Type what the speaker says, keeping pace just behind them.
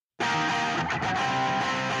Welcome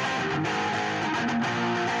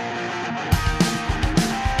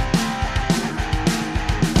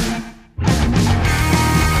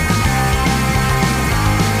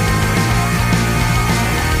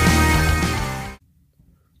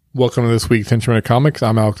to this week's Henchman of Comics.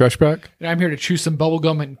 I'm Alex Eschbach. And I'm here to chew some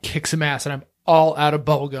bubblegum and kick some ass, and I'm all out of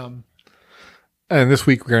bubblegum. And this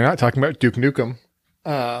week we're not talking about Duke Nukem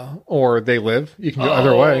or They Live. You can go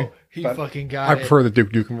either way. He fucking got I it. prefer the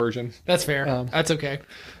Duke Nukem version. That's fair. That's okay.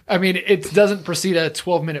 I mean, it doesn't precede a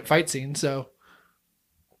 12-minute fight scene, so...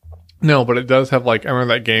 No, but it does have, like, I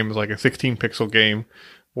remember that game was like a 16-pixel game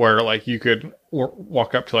where, like, you could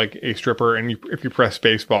walk up to, like, a stripper and if you press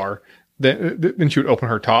spacebar, then she would open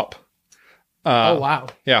her top. Oh, wow.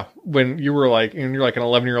 Yeah. When you were like, and you're like an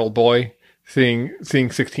 11-year-old boy seeing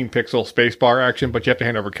 16-pixel spacebar action, but you have to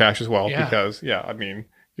hand over cash as well because, I mean,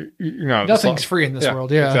 you're not... Nothing's free in this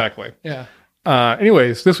world, yeah. Exactly. Yeah.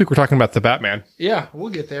 Anyways, this week we're talking about the Batman. Yeah, we'll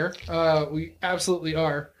get there. We absolutely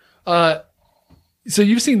are. So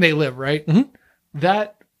you've seen They Live, right? Mm-hmm.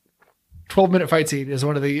 That 12-minute fight scene is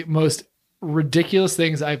one of the most ridiculous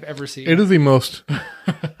things I've ever seen. It is the most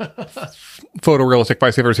photorealistic fight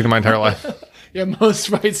I've ever seen in my entire life. Yeah, most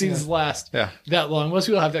fight scenes last that long. Most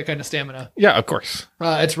people have that kind of stamina. Yeah, of course.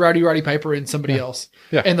 It's Roddy Piper and somebody else.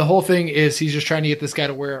 Yeah. And the whole thing is he's just trying to get this guy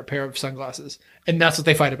to wear a pair of sunglasses. And that's what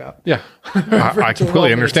they fight about. Yeah. I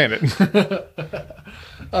completely understand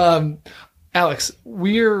it. Alex,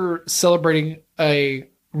 we're celebrating a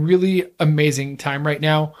really amazing time right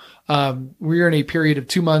now. We're in a period of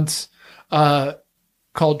 2 months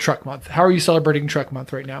called Truck Month. How are you celebrating Truck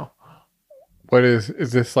Month right now? What is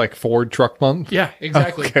this like Ford Truck Month? Yeah,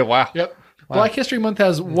 exactly. Okay, wow. Yep. Wow. Black History Month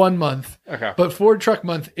has 1 month. Okay. But Ford Truck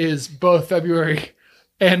Month is both February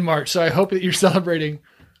and March. So I hope that you're celebrating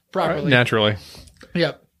properly. Naturally.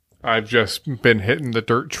 Yep. I've just been hitting the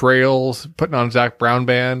dirt trails, putting on Zach Brown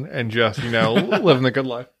Band, and just, living the good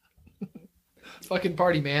life. Fucking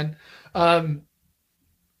party, man.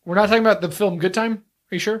 We're not talking about the film Good Time?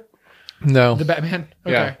 Are you sure? No. The Batman?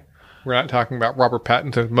 Okay. Yeah. We're not talking about Robert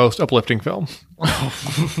Pattinson's most uplifting film.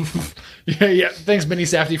 Yeah. Thanks, Benny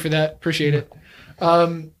Safdie, for that. Appreciate it. You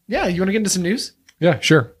want to get into some news? Yeah,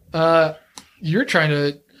 sure. You're trying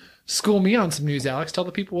to school me on some news, Alex. Tell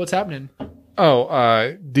the people what's happening.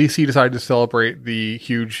 DC decided to celebrate the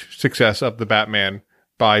huge success of the Batman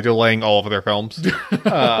by delaying all of their films.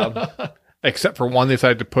 Except for one, they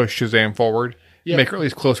decided to push Shazam forward. Yeah. Make her at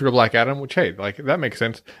least closer to Black Adam, which, hey, like, that makes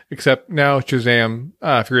sense. Except now Shazam,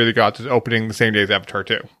 Fury of the Gods is opening the same day as Avatar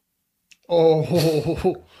 2.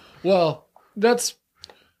 Oh, well, we'll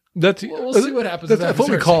see what happens. That's what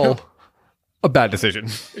we call a bad decision.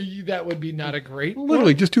 That would be not a great...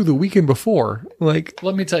 Literally, just do the weekend before. Like,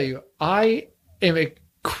 let me tell you, I am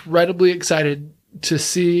incredibly excited to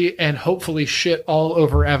see and hopefully shit all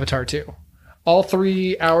over Avatar 2. All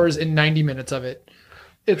 3 hours and 90 minutes of it.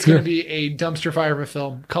 It's going to be a dumpster fire of a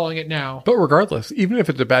film, calling it now. But regardless, even if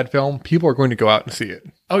it's a bad film, people are going to go out and see it.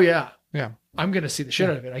 Oh, yeah. Yeah. I'm going to see the shit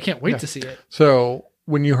out of it. I can't wait to see it. So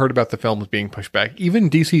when you heard about the films being pushed back, even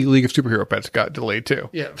DC League of Superhero Pets got delayed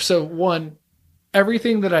too. Yeah. So one,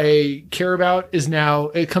 everything that I care about is now,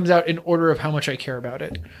 it comes out in order of how much I care about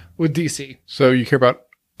it with DC. So you care about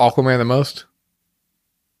Aquaman the most?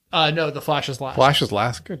 No, The Flash is last. Flash is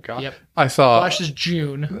last? Good God. Yep. I saw... Flash is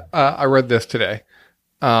June. I read this today.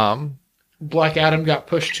 Black Adam got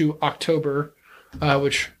pushed to October,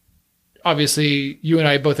 which obviously you and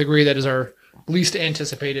I both agree that is our least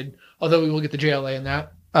anticipated, although we will get the JLA in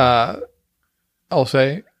that. I'll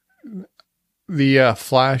say the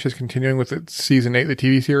Flash is continuing with its season 8, the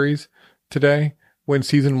TV series, today. When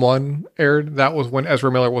season 1 aired, that was when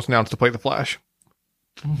Ezra Miller was announced to play the Flash.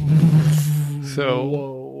 So...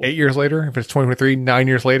 Whoa. 8 years later, if it's 2023, 9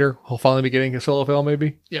 years later, he'll finally be getting his solo film,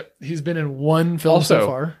 maybe. Yep. He's been in one film so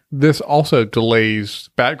far. This also delays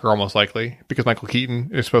Batgirl, most likely, because Michael Keaton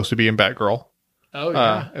is supposed to be in Batgirl. Oh,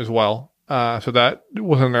 yeah. As well. So that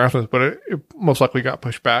wasn't an announcement, but it most likely got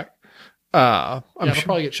pushed back. It'll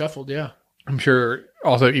probably get shuffled, yeah. I'm sure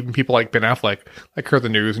also even people like Ben Affleck heard the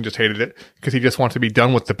news and just hated it because he just wants to be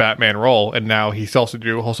done with the Batman role, and now he still has to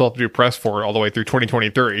do press for it all the way through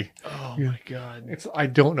 2023. Oh my God! I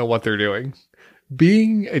don't know what they're doing.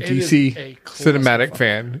 Being a DC cinematic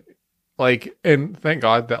fan, and thank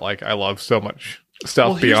God that I love so much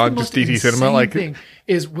stuff beyond just DC cinema. Thing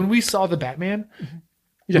is when we saw the Batman.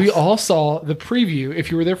 Yes. We all saw the preview. If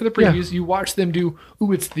you were there for the previews, you watched them do,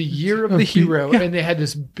 it's the year of the hero. And they had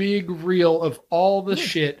this big reel of all the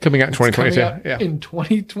shit coming out in 2022. In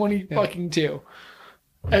 2020 fucking 2.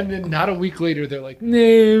 And then not a week later, they're like,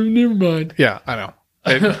 no, never mind. Yeah, I know.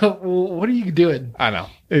 What are you doing? I know.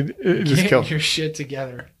 It just Get kills. your shit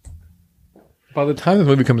together. By the time this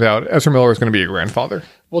movie comes out, Ezra Miller is going to be a grandfather.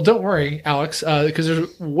 Well, don't worry, Alex, because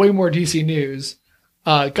there's way more DC news.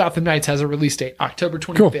 Gotham Knights has a release date, October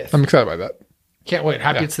 25th. Cool. I'm excited by that. Can't wait.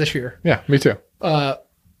 Happy it's this year. Yeah, me too.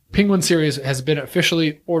 Penguin series has been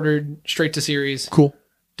officially ordered straight to series. Cool.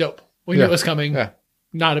 Dope. We knew it was coming. Yeah.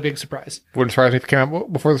 Not a big surprise. Wouldn't surprise me if it came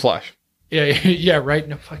out before The Flash. Yeah, yeah, right.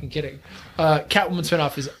 No fucking kidding. Catwoman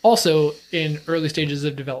spinoff is also in early stages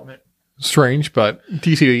of development. Strange, but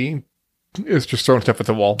DC is just throwing stuff at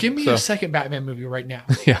the wall. Give me a second Batman movie right now.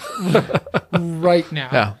 Yeah. Right now.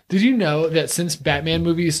 Yeah. Did you know that since Batman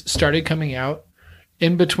movies started coming out,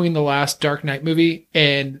 in between the last Dark Knight movie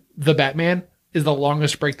and The Batman is the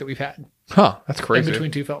longest break that we've had Huh. That's crazy. in between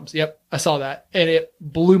two films? Yep. I saw that and it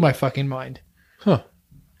blew my fucking mind. Huh.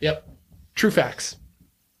 Yep. True facts.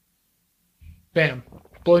 Bam.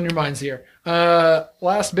 Blowing your minds here.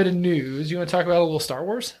 Last bit of news. You want to talk about a little Star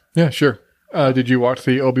Wars? Yeah, sure. Did you watch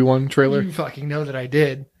the Obi-Wan trailer? You fucking know that I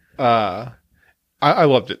did. I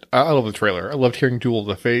loved it. I love the trailer. I loved hearing Duel of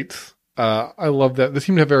the Fates. I love that. They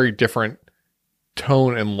seem to have a very different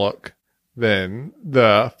tone and look than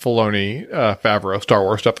the Filoni, Favreau Star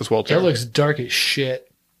Wars stuff as well, too. It looks dark as shit.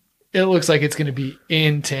 It looks like it's going to be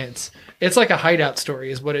intense. It's like a hideout story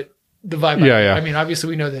is what the vibe. Yeah. I mean, obviously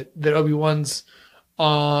we know that Obi-Wan's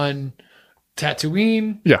on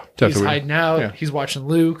Tatooine. Yeah, He's Tatooine. hiding out. Yeah. He's watching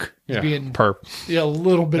Luke. He's Yeah, being perp. a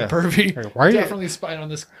little bit pervy. Like, why are you- Definitely spying on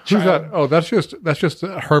this Who's child. that? Oh, that's just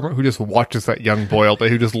Herbert who just watches that young boy all day,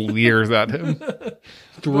 who just leers at him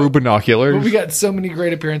through binoculars. But we got so many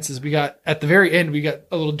great appearances. We got at the very end, we got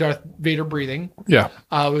a little Darth Vader breathing. Yeah,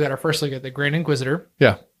 We got our first look at the Grand Inquisitor.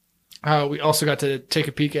 yeah, We also got to take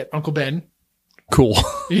a peek at Uncle Ben. cool.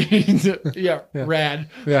 yeah, rad.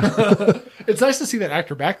 Yeah, It's nice to see that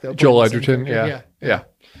actor back though. Joel playing the same Edgerton. character. Yeah.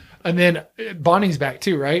 And then Bonnie's back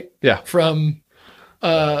too, right? Yeah. From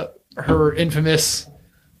her infamous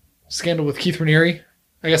scandal with Keith Raniere.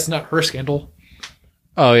 I guess it's not her scandal.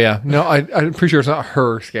 Oh yeah. No, I'm pretty sure it's not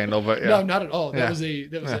her scandal, but yeah. No, not at all. That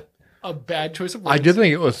Yeah. was a bad choice of words. I did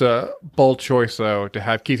think it was a bold choice though to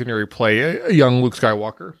have Keith Raniere play a young Luke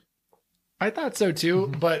Skywalker. I thought so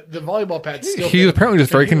too, but the volleyball pad still. He's apparently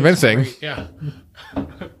just very He was convincing. great, yeah.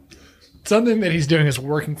 Something that he's doing is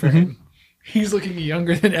working for him. He's looking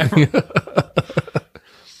younger than ever.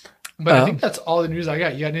 But I think that's all the news I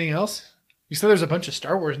got. You got anything else? You said there's a bunch of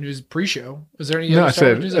Star Wars news pre-show. Was there any No, other I Star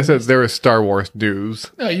Wars said news? I said missed? there was Star Wars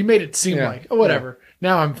news. No, you made it seem Yeah. like whatever.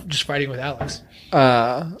 Now I'm just fighting with Alex.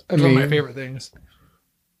 I It's one of my mean, favorite things.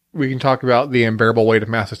 we can talk about the unbearable weight of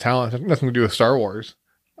massive talent. It has nothing to do with Star Wars.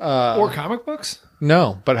 Or comic books.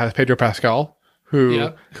 No, but it has Pedro Pascal, who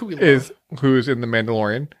Yeah, who we love. is in The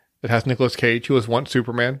Mandalorian. It has Nicolas Cage, who was once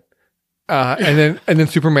Superman, and then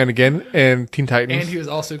Superman again and Teen Titans. And he was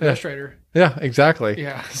also Ghost Rider. Yeah, exactly.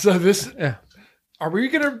 Yeah. So this. Yeah. Are we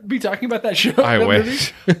going to be talking about that show? I that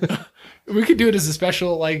wish. movie? We could do it as a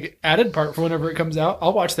special, like, added part for whenever it comes out.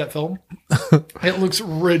 I'll watch that film. It looks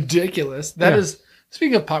ridiculous. That is,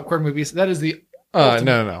 speaking of popcorn movies, that is the.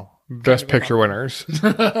 No. Best Picture winners.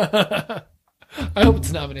 I hope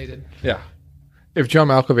it's nominated. Yeah. If John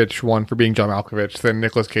Malkovich won for being John Malkovich, then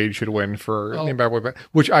Nicolas Cage should win for Oh. The Unbearable Weight.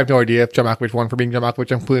 Which I have no idea if John Malkovich won for being John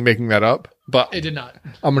Malkovich. I'm completely making that up, but It did not.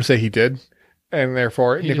 I'm going to say he did. And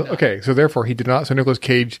therefore, did not. so therefore he did not. So Nicolas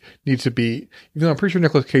Cage needs to be, even though I'm pretty sure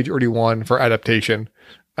Nicolas Cage already won for adaptation,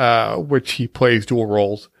 which he plays dual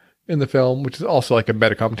roles in the film, which is also like a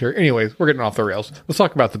meta commentary. Anyways, we're getting off the rails. Let's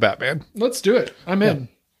talk about the Batman. Let's do it. I'm in.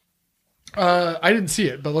 I didn't see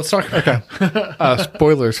it, but let's talk about it.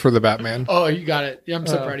 Spoilers for the Batman. Oh, you got it. Yeah, I'm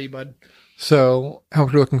so proud of you, bud. So how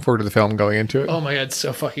much are you looking forward to the film going into it? Oh my God,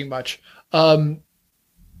 so fucking much.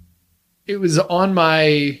 It was on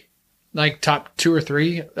my like top 2 or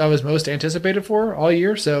 3 I was most anticipated for all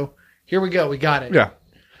year. So here we go. We got it. Yeah.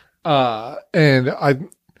 And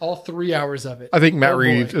All 3 hours of it. I think Matt Oh, boy.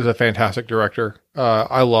 Reeves is a fantastic director.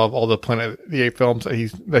 I love all the Planet of the Apes films that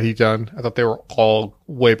he's done. I thought they were all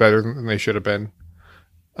way better than they should have been.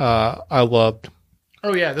 I loved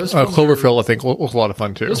Oh yeah, those films Cloverfield. I think was a lot of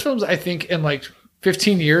fun too. Those films, I think, in like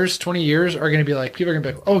 15 years, 20 years, are going to be like, people are going to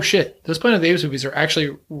be like, oh shit, those Planet of the Apes movies are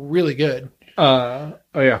actually really good. So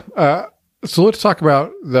let's talk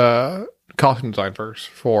about the costume design first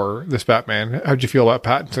for this Batman. How'd you feel about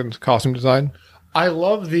Pattinson's costume design? I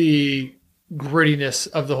love the grittiness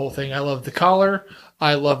of the whole thing. I love the collar.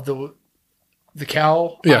 I love the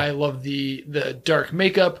cowl. Yeah. I love the dark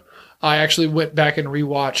makeup. I actually went back and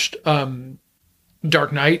rewatched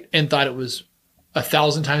Dark Knight and thought it was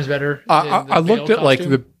 1,000 times better. I looked Bale at like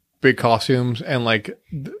costume. the big costumes and like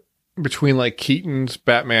between like Keaton's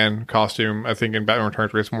Batman costume, I think in Batman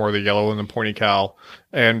Returns, where it's more the yellow and the pointy cowl,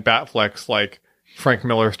 and Batfleck's like Frank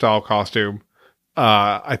Miller style costume,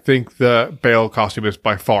 I think the Bale costume is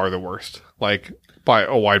by far the worst, like by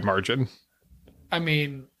a wide margin. I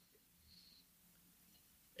mean,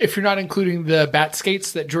 if you're not including the bat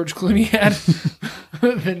skates that George Clooney had,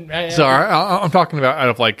 then Sorry, I'm talking about out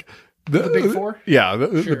of like the big four. Yeah,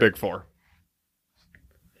 the big four.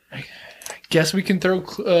 I guess we can throw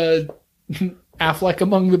Affleck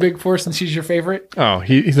among the big four since he's your favorite. Oh,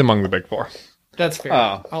 he's among the big four. That's fair.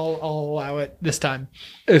 I'll allow it this time.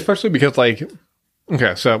 Especially because, like,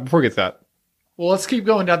 okay, so before we get that. Well, let's keep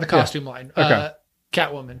going down the costume line. Okay.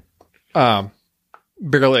 Catwoman.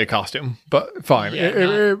 Barely a costume, but fine.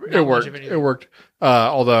 Yeah, it worked. It worked.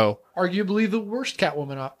 Although. Arguably the worst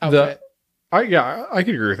Catwoman outfit. I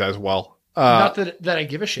could agree with that as well. Not that I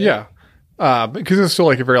give a shit. Yeah. Because it's still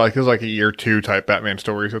like a very like there's like a year two type Batman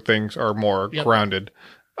story, so things are more grounded.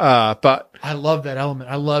 But I love that element.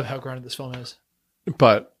 I love how grounded this film is.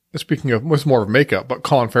 But speaking of, was more of makeup, but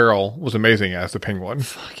Colin Farrell was amazing as the Penguin.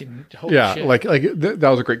 Fucking holy shit. like that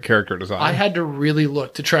was a great character design. I had to really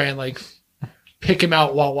look to try and like pick him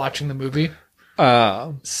out while watching the movie.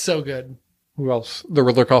 So good. Who else? The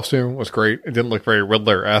Riddler costume was great. It didn't look very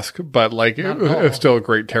Riddler-esque, but like it was still a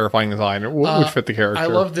great, terrifying design, which fit the character. I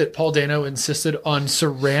love that Paul Dano insisted on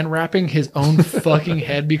saran wrapping his own fucking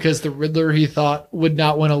head because the Riddler he thought would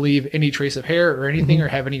not want to leave any trace of hair or anything or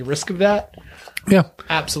have any risk of that. Yeah,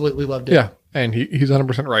 absolutely loved it. Yeah, and he's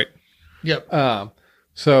 100% right. Yep.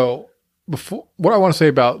 So before, what I want to say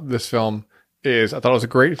about this film is I thought it was a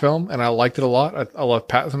great film and I liked it a lot. I love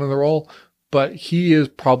Pattinson in the role. But he is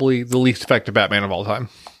probably the least effective Batman of all time.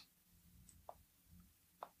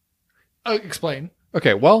 Explain.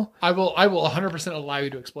 Okay, well... I will 100% allow you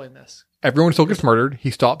to explain this. Everyone still gets murdered.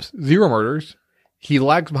 He stops 0 murders. He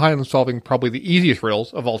lags behind in solving probably the easiest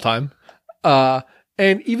riddles of all time.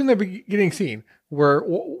 And even the beginning scene where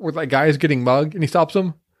that guy is getting mugged and he stops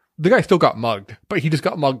him, the guy still got mugged, but he just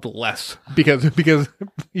got mugged less because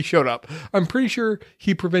he showed up. I'm pretty sure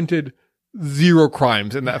he prevented 0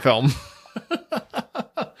 crimes in that film.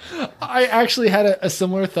 I actually had a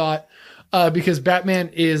similar thought because Batman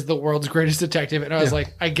is the world's greatest detective, and I was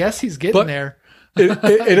like, I guess he's getting there.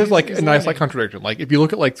 It is like a nice like contradiction. Like if you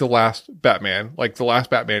look at like the last Batman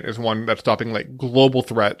is one that's stopping like global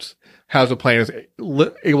threats, has a plan, is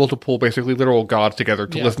able to pull basically literal gods together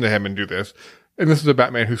to listen to him and do this. And this is a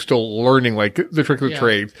Batman who's still learning like the trick of the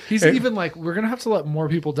trade. He's even like, we're going to have to let more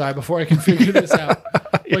people die before I can figure this out.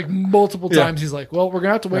 Like multiple times he's like, well, we're going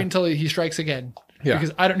to have to wait until he strikes again. Yeah.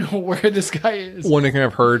 Because I don't know where this guy is. One thing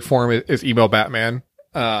I've heard for him is emo Batman,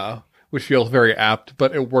 which feels very apt,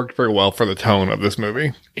 but it worked very well for the tone of this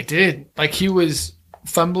movie. It did. Like he was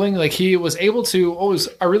fumbling, like he was able to,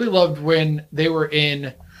 I really loved when they were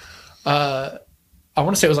in, I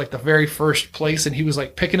want to say it was like the very first place and he was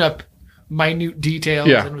like picking up minute details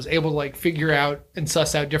and was able to like figure out and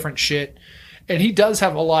suss out different shit. And he does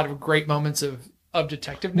have a lot of great moments of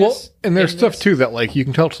detectiveness. Well, and there's stuff too that like you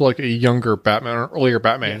can tell to like a younger Batman or earlier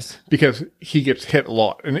Batman because he gets hit a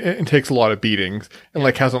lot and takes a lot of beatings and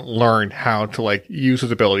like hasn't learned how to like use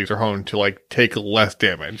his abilities or hone to like take less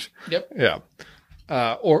damage. Yep. Yeah.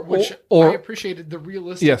 Which I appreciated the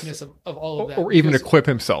realisticness of all of that. Or even equip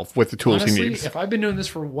himself with the tools honestly, he needs. If I've been doing this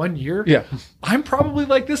for 1 year, I'm probably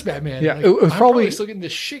like this Batman. Yeah, like, it was I'm probably still getting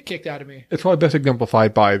this shit kicked out of me. It's probably best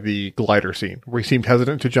exemplified by the glider scene where he seemed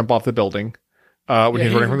hesitant to jump off the building when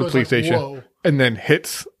he's running from the police station, and then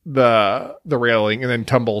hits the railing and then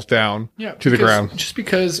tumbles down to the ground. Just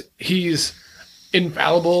because he's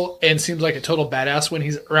infallible and seems like a total badass when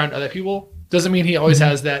he's around other people doesn't mean he always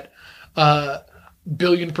has that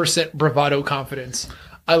billion% bravado confidence.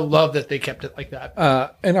 I love that they kept it like that.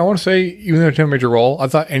 And I want to say, even though it's a major role, I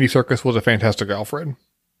thought Andy Serkis was a fantastic Alfred.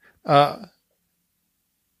 You're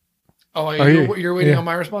waiting on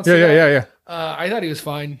my response? Yeah. I thought he was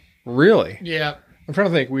fine. Really? Yeah. I'm trying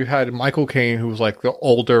to think. We've had Michael Caine, who was like the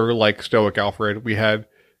older, like stoic Alfred. We had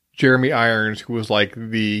Jeremy Irons, who was like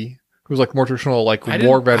more traditional, like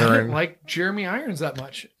war veteran. I didn't like Jeremy Irons that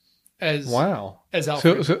much as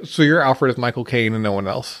Alfred. So your Alfred is Michael Caine and no one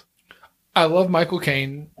else. I love Michael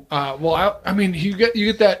Caine. I mean, you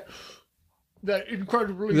get that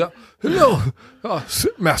incredibly hello,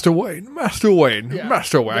 Master Wayne. Master Wayne.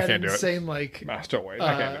 I can't do it. Same like Master Wayne.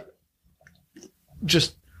 I can't do it.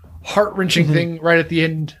 Just heart-wrenching thing right at the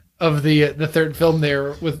end of the third film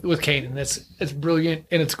there with Caine, and it's brilliant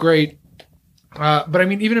and it's great. But I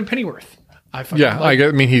mean, even in Pennyworth,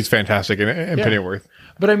 I mean, he's fantastic in Pennyworth.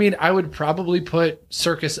 But I mean, I would probably put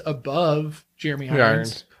Serkis above Jeremy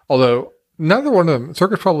Irons. Although Neither one of them.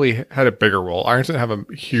 Circus probably had a bigger role. Irons didn't have a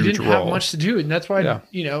huge He didn't role. have much to do, and that's why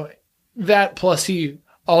that plus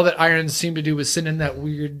all that Irons seemed to do was send in that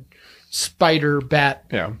weird spider bat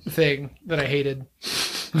thing that I hated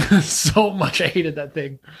so much. I hated that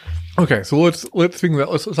thing. Okay, so let's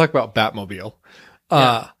talk about Batmobile.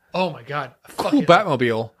 Oh my god, cool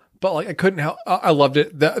Batmobile. But like I couldn't help. I loved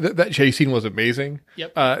it. That chase scene was amazing.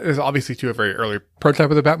 Yep. It was obviously a very early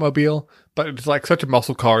prototype of the Batmobile, but it's like such a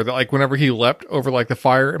muscle car that like whenever he leapt over like the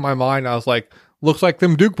fire in my mind, I was like, looks like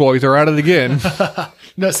them Duke boys are at it again.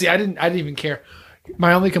 No, see, I didn't even care.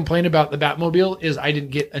 My only complaint about the Batmobile is I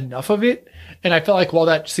didn't get enough of it, and I felt like while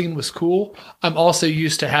that scene was cool, I'm also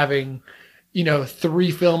used to having,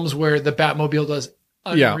 3 films where the Batmobile does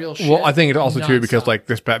unreal shit. Well, I think it's also too because nonstop. like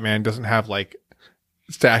this Batman doesn't have like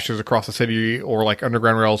stashes across the city or like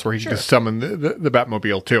underground rails where he can just summon the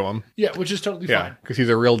Batmobile to him. Yeah, which is totally fine. Because he's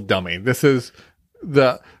a real dummy. This is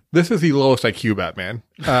the lowest IQ Batman,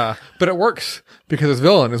 but it works because his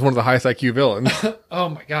villain is one of the highest IQ villains. Oh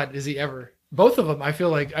my god, is he ever? Both of them. I feel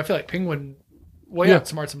like Penguin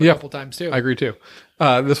outsmarts him a couple times too. I agree too.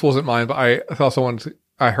 This wasn't mine, but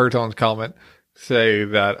I heard someone's comment say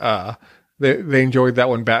that they enjoyed that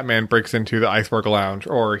when Batman breaks into the Iceberg Lounge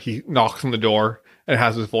or he knocks on the door and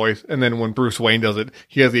has his voice, and then when Bruce Wayne does it,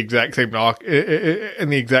 he has the exact same knock in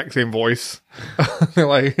the exact same voice.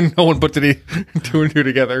 Like no one puts any 2 and 2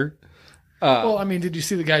 together. Well, I mean, did you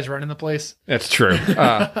see the guys running the place? That's true.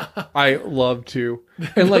 I love to,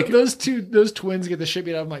 and like those twins get the shit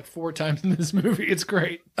beat out of them like 4 times in this movie. It's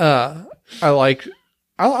great. I like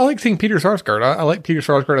seeing Peter Sarsgaard. I like Peter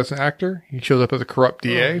Sarsgaard as an actor. He shows up as a corrupt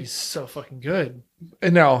DA. Oh, he's so fucking good.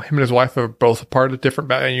 And now him and his wife are both a part of different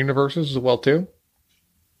Batman universes as well too.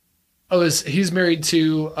 Oh, he's married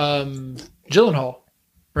to Gyllenhaal,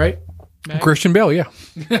 right? Mag? Christian Bale, yeah.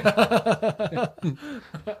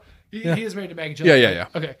 He is married to Maggie Gyllenhaal. Yeah.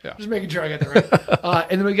 Okay, Yeah. just making sure I got that right.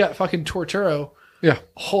 And then we got fucking Torturo. Yeah.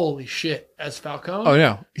 Holy shit, as Falcone. Oh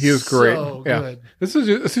yeah, he was great. So yeah. good. This is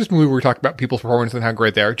a movie where we talk about people's performance and how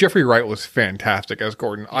great they are. Jeffrey Wright was fantastic as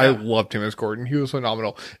Gordon. I loved him as Gordon. He was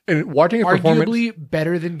phenomenal. And watching his performance, Arguably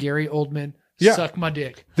better than Gary Oldman. Yeah. Suck my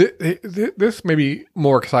dick. This made me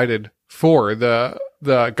more excited for the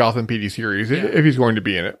Gotham PD series if he's going to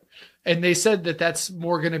be in it. And they said that that's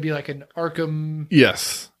more going to be like an Arkham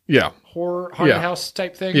Yes. Yeah. horror haunted house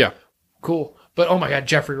type thing. Yeah. Cool. But oh my god,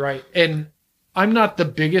 Jeffrey Wright. And I'm not the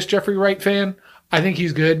biggest Jeffrey Wright fan. I think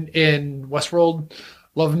he's good in Westworld.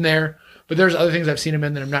 Love him there. But there's other things I've seen him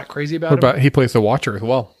in that I'm not crazy about. What about he plays the Watcher as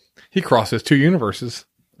well? He crosses 2 universes.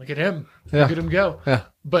 Look at him. Yeah. Look at him go. Yeah.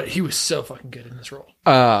 But he was so fucking good in this role.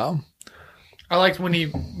 I I liked when he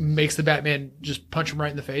makes the Batman just punch him right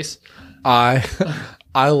in the face. I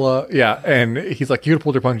love and he's like, you could have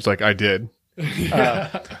pulled your punch. He's like, I did.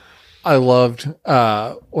 I loved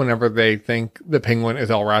whenever they think the Penguin is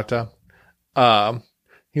El Rata.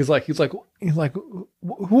 He's like,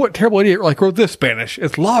 what terrible idiot like wrote this Spanish?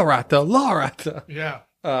 It's La Rata. Yeah.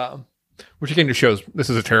 Which again just shows this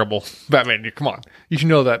is a terrible Batman. Come on, you should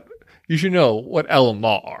know that. You should know what L and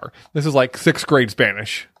Law are. This is like 6th grade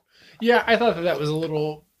Spanish. Yeah, I thought that was a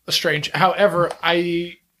little strange. However,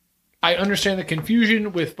 I understand the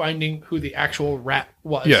confusion with finding who the actual rat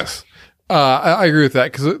was. Yes, I agree with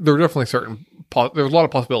that because there were definitely there was a lot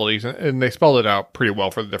of possibilities, and they spelled it out pretty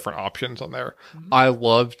well for the different options on there. Mm-hmm. I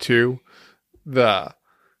love too the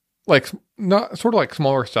not sort of like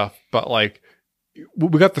smaller stuff, but like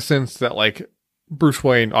we got the sense that like Bruce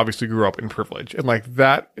Wayne obviously grew up in privilege, and like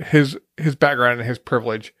that his background and his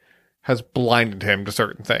privilege has blinded him to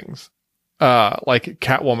certain things. Like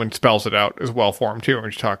Catwoman spells it out as well for him too,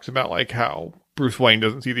 and she talks about like how Bruce Wayne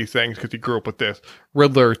doesn't see these things because he grew up with this.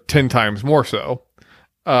 Riddler 10 times more so.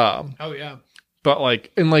 Oh yeah. But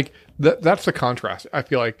like, and like that's the contrast, I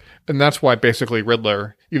feel like. And that's why basically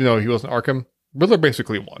Riddler, even though he wasn't Arkham, Riddler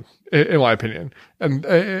basically won, in my opinion. And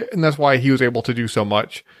that's why he was able to do so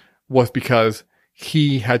much, was because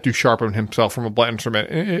he had to sharpen himself from a blunt instrument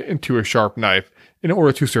into a sharp knife in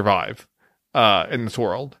order to survive in this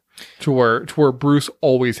world. To where Bruce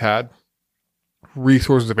always had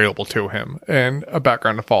resources available to him and a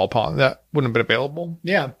background to fall upon that wouldn't have been available.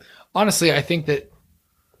 Yeah. Honestly, I think that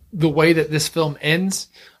the way that this film ends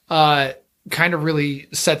kind of really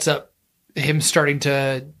sets up him starting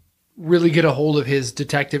to really get a hold of his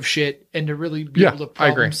detective shit and to really be able to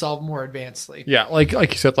problem solve more advancedly. Yeah, like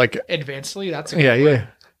you said, like advancedly, that's a good word.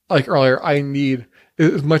 Like earlier, I need,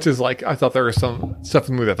 as much as like I thought there was some stuff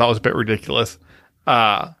in the movie that I thought was a bit ridiculous.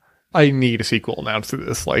 I need a sequel announced to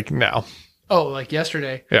this, like now. Oh, like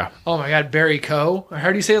yesterday. Yeah. Oh my God, Barry Coe. How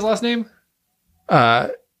do you say his last name?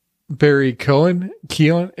 Barry Keoghan.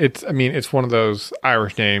 It's one of those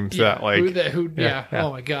Irish names that like yeah.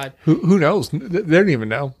 Oh my god. Who knows? They don't even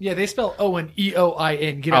know. Yeah, they spell Owen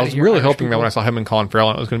Eoin. I was really hoping that when I saw him and Colin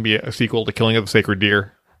Farrell, it was going to be a sequel to Killing of the Sacred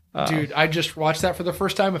Deer. Dude, I just watched that for the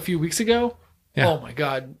first time a few weeks ago. Yeah. Oh my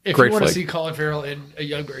god! If Great you want flick. to see Colin Farrell and a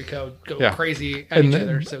young Barry Keoghan go crazy at each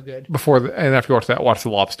other, so good. And after you watch that, watch The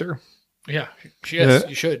Lobster. Yeah, yes,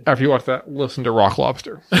 you should. After you watch that, listen to Rock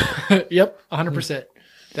Lobster. Yep, 100%.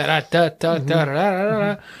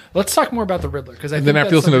 Let's talk more about the Riddler because then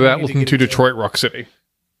after you listen to that, listen to Detroit Rock City.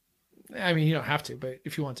 I mean, you don't have to, but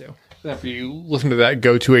if you want to. After you listen to that,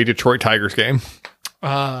 go to a Detroit Tigers game.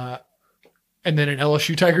 And then an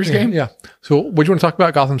LSU Tigers game. Yeah. So, what do you want to talk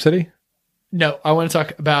about? Gotham City? No, I want to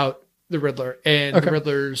talk about the Riddler and the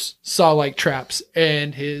Riddler's saw-like traps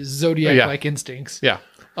and his Zodiac-like instincts. Yeah.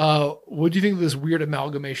 What do you think of this weird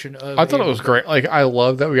amalgamation of? I thought it was great. Like, I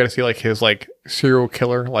love that we got to see like his like serial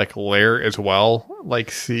killer like lair as well.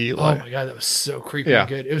 Like, see. Like, oh my god, that was so creepy and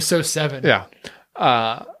good. It was so Seven. Yeah.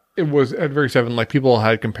 It was at very Seven. Like people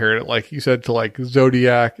had compared it, like you said, to like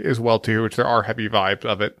Zodiac as well too, which there are heavy vibes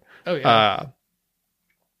of it. Oh yeah.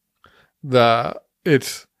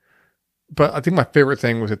 But I think my favorite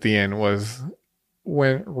thing was at the end was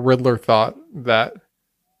when Riddler thought that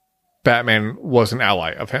Batman was an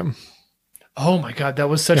ally of him. Oh my god, that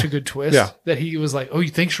was such a good twist. Yeah. That he was like, "Oh,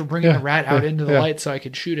 thanks for bringing the rat out into the light so I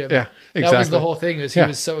could shoot him." Yeah, exactly. That was the whole thing. He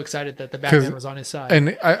was so excited that the Batman was on his side.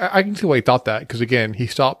 And I can see why he thought that because again, he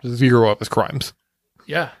stopped 0 of his crimes.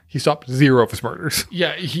 Yeah, he stopped 0 of his murders.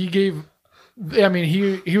 Yeah, he gave. I mean,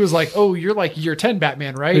 he was like, "Oh, you're like year 10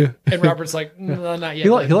 Batman, right?" Yeah. And Robert's like, "No, not yet." He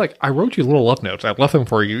like, I wrote you little love notes. I left them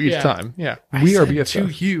for you each time. Yeah, we are BFFs to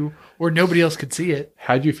you, where nobody else could see it.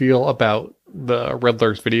 How'd you feel about the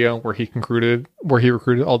Riddler's video where he recruited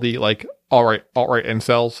all the like alt-right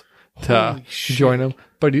incels to join him?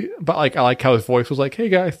 But like I like how his voice was like, "Hey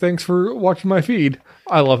guys, thanks for watching my feed."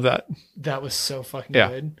 I love that. That was so fucking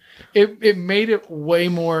good. It made it way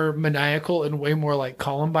more maniacal and way more like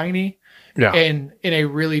Columbine-y. Yeah, and in a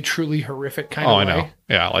really truly horrific kind of way. I know.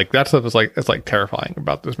 Yeah, like that stuff is like it's like terrifying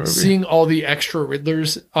about this movie. Seeing all the extra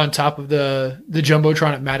Riddlers on top of the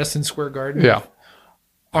jumbotron at Madison Square Garden,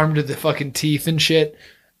 armed to the fucking teeth and shit.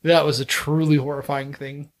 That was a truly horrifying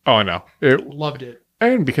thing. Oh, I know. Loved it,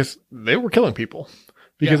 and because they were killing people.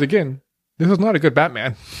 Because again, this is not a good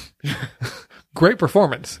Batman. Great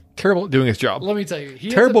performance. Terrible at doing his job. Let me tell you.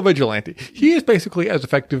 Terrible vigilante. He is basically as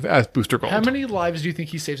effective as Booster Gold. How many lives do you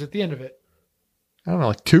think he saves at the end of it? I don't know,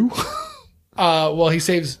 like 2? Well, he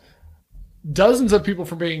saves dozens of people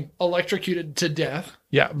from being electrocuted to death.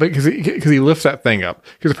 Yeah, because he lifts that thing up.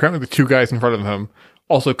 Because apparently the 2 guys in front of him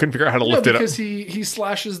also couldn't figure out how to lift it up. Because he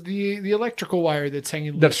slashes the electrical wire that's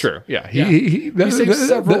hanging loose. That's true. Yeah. He saves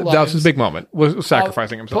several lives. That was his big moment, was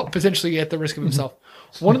sacrificing himself. Potentially at the risk of himself.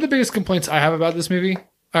 One of the biggest complaints I have about this movie,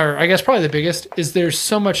 or I guess probably the biggest, is there's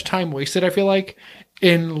so much time wasted, I feel like,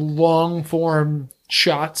 in long form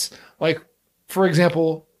shots. Like, for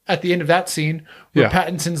example, at the end of that scene, where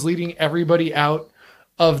Pattinson's leading everybody out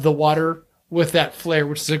of the water with that flare,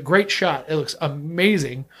 which is a great shot. It looks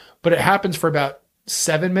amazing, but it happens for about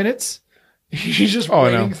 7 minutes. He's just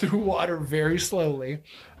wading through water very slowly.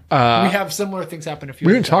 We have similar things happen a few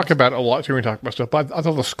We didn't talk about it a lot, so we didn't talk about stuff, but I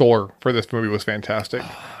thought the score for this movie was fantastic.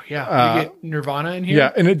 Yeah, we get Nirvana in here.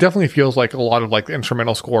 Yeah, and it definitely feels like a lot of like the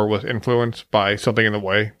instrumental score was influenced by Something in the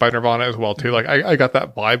Way by Nirvana as well too. Like I got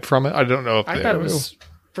that vibe from it. I don't know if I thought it was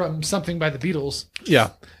from Something by the Beatles. Yeah,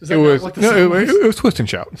 it was. It was Twist and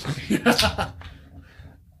Shout.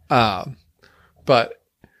 But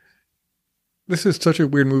this is such a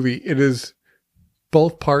weird movie. It is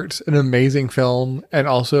both parts an amazing film and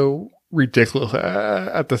also ridiculous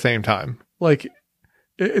at the same time. Like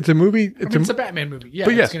it's a movie. It's a Batman movie. Yeah,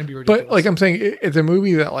 but it's going to be ridiculous. But like I'm saying, it's a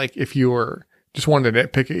movie that like if you were just wanted to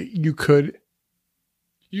nitpick it, you could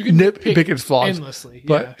nitpick its flaws endlessly.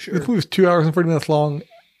 But yeah, sure. This movie is 2 hours and 40 minutes long,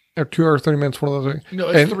 or 2 hours 30 minutes. One of those things. No,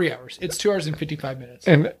 it's 3 hours. It's 2 hours and 55 minutes.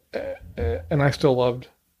 And I still loved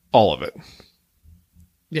all of it.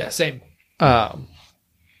 Yeah, same.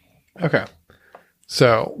 Okay.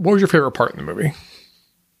 So, what was your favorite part in the movie?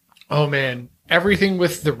 Oh man, everything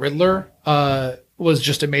with the Riddler was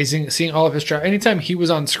just amazing. Seeing all of his traps, anytime he was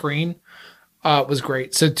on screen, was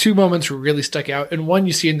great. So 2 moments really stuck out, and one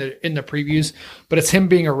you see in the previews, but it's him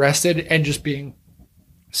being arrested and just being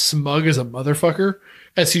smug as a motherfucker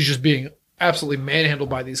as he's just being absolutely manhandled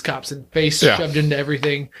by these cops and face shoved into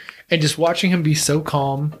everything, and just watching him be so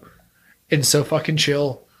calm and so fucking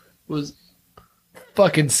chill was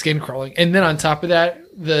fucking skin crawling. And then on top of that,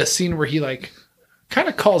 the scene where he like kind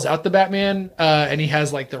of calls out the Batman, and he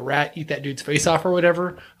has like the rat eat that dude's face off or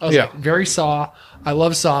whatever. I was like, very Saw. I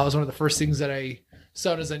love Saw. It was one of the first things that I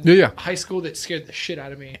saw as in high school that scared the shit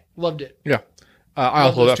out of me. Loved it. Yeah. I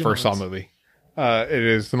also love that first Saw movie. It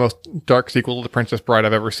is the most dark sequel to The Princess Bride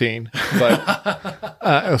I've ever seen, but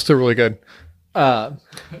it was still really good.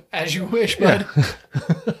 As you wish, bud.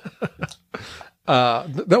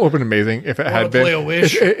 That would have been amazing if it had been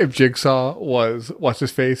if Jigsaw was what's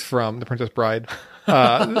his face from The Princess Bride,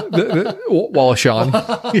 Wallace Shawn.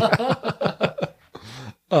 What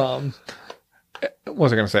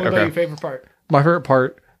was I going to say? What about your favorite part? My favorite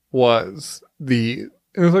part was it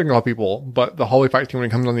was like a lot of people, but the hallway fight scene when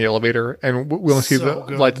he comes on the elevator and we only see the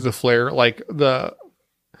light of the flare, like the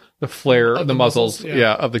flare of the muzzles,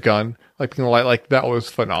 of the gun, like being the light, like that was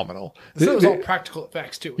phenomenal. That was all practical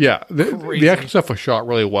effects too. Yeah, the action stuff was shot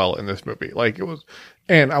really well in this movie. Like it was,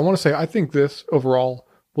 and I want to say I think this overall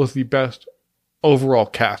was the best overall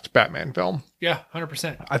cast Batman film. Yeah,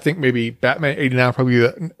 100%. I think maybe Batman '89 probably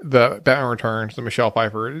the Batman Returns, the Michelle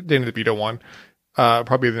Pfeiffer, Danny DeVito one,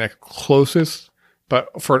 probably the next closest.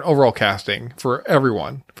 But for an overall casting for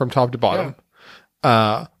everyone from top to bottom, we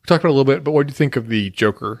talked about it a little bit. But what do you think of the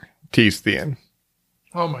Joker tease at the end?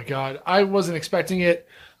 Oh my God, I wasn't expecting it.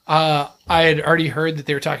 I had already heard that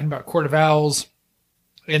they were talking about Court of Owls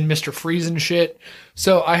and Mr. Freeze and shit,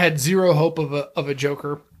 so I had zero hope of a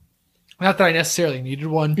Joker. Not that I necessarily needed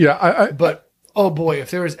one. Yeah, but oh boy,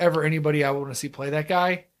 if there was ever anybody I would want to see play that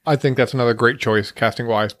guy. I think that's another great choice casting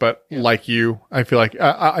wise, but like you, I feel like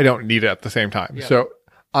I don't need it at the same time. Yeah. So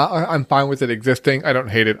I'm fine with it existing. I don't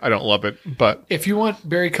hate it. I don't love it. But if you want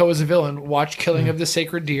Barry Coe as a villain, watch Killing of the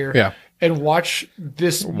Sacred Deer. Yeah. And watch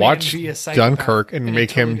this watch be a Dunkirk and make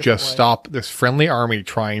him just stop this friendly army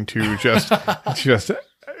trying to just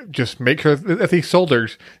make sure that these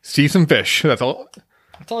soldiers see some fish. That's all.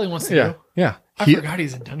 That's all he wants to do. Yeah. I forgot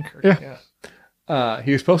he's in Dunkirk. Yeah.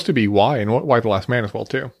 He was supposed to be Y and Y the Last Man as well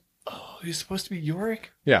too. Oh, he's supposed to be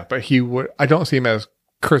Yorick? Yeah, but I don't see him as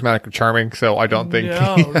charismatic or charming, so I don't think.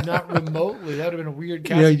 No, not remotely. That would have been a weird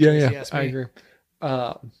casting choice. I agree.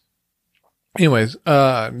 Anyways,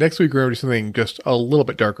 next week we're going to do something just a little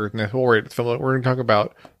bit darker than this. We're going to talk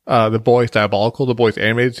about The Boys Diabolical, The Boys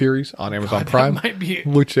animated series on Amazon Prime,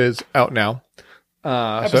 which is out now.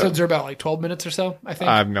 Episodes are about like 12 minutes or so, I think.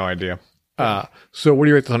 I have no idea. So what do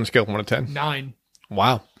you rate this on a scale of 1 to 10? 9.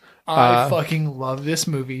 Wow. I fucking love this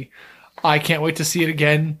movie. I can't wait to see it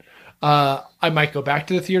again. I might go back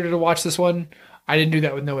to the theater to watch this one. I didn't do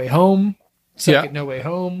that with No Way Home. No Way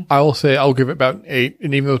Home. I will say I'll give it about an 8.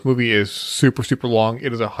 And even though this movie is super, super long,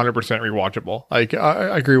 it is 100% rewatchable. Like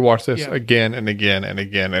I agree, watch this again and again and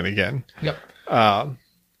again and again. Yep.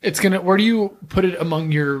 Where do you put it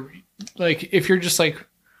among your, like, if you're just like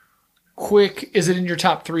quick, is it in your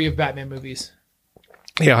top 3 of Batman movies?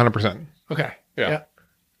 Yeah, 100%. Okay. Yeah.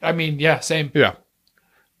 I mean, same. Yeah.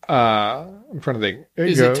 I'm trying to think.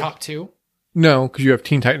 Is it top 2? No, because you have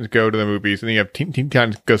Teen Titans Go to the movies, and then you have Teen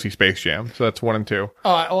Titans Go see Space Jam. So that's 1 and 2.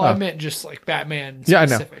 I meant just like Batman. Yeah, I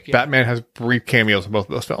know. Yeah. Batman has brief cameos in both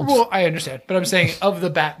of those films. Well, I understand, but I'm saying of the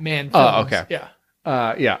Batman films. Oh, okay. Yeah.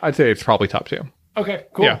 I'd say it's probably top 2. Okay,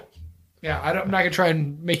 cool. Yeah. I'm not gonna try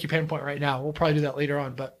and make you pinpoint right now. We'll probably do that later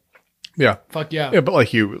on, but yeah, fuck yeah. Yeah, but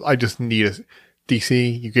like you, I just need a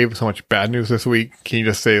DC. You gave us so much bad news this week. Can you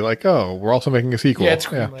just say like, oh, we're also making a sequel? Yeah, it's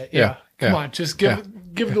greenlit. Yeah. Come on, just give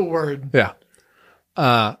the word. Yeah.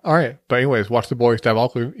 All right. But anyways, watch The Boys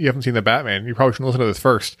Diabolical. You haven't seen the Batman. You probably should listen to this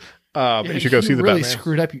first. But you should go see the Batman. You really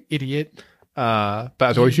screwed up, you idiot. But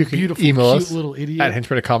as always, you can email us little idiot. at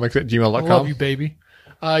henchmanofcomics@gmail.com. I love you, baby.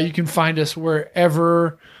 You can find us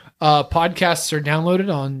wherever podcasts are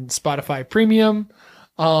downloaded on Spotify Premium.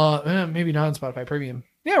 Maybe not on Spotify Premium.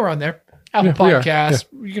 Yeah, we're on there. Apple Podcasts.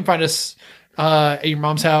 You can find us at your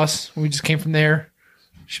mom's house. We just came from there.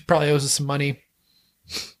 She probably owes us some money.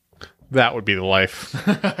 That would be the life.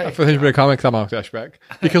 For Henchman of Comics, I'm Alex Ashback.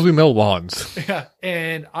 Because we mow lawns. Yeah,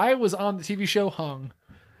 and I was on the TV show Hung.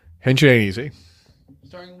 Henchman Ain't Easy.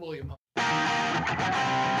 Starring William Hung.